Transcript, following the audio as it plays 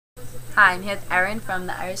Hi, I'm here with Erin from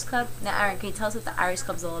the Irish Club. Now, Erin, can you tell us what the Irish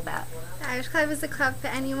Club's all about? The Irish Club is a club for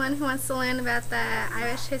anyone who wants to learn about the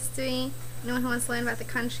Irish history, anyone who wants to learn about the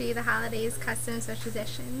country, the holidays, customs, or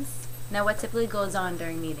traditions. Now, what typically goes on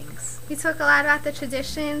during meetings? We talk a lot about the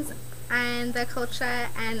traditions and the culture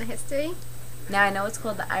and the history. Now, I know it's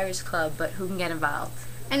called the Irish Club, but who can get involved?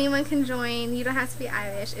 Anyone can join. You don't have to be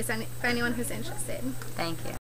Irish. It's for anyone who's interested. Thank you.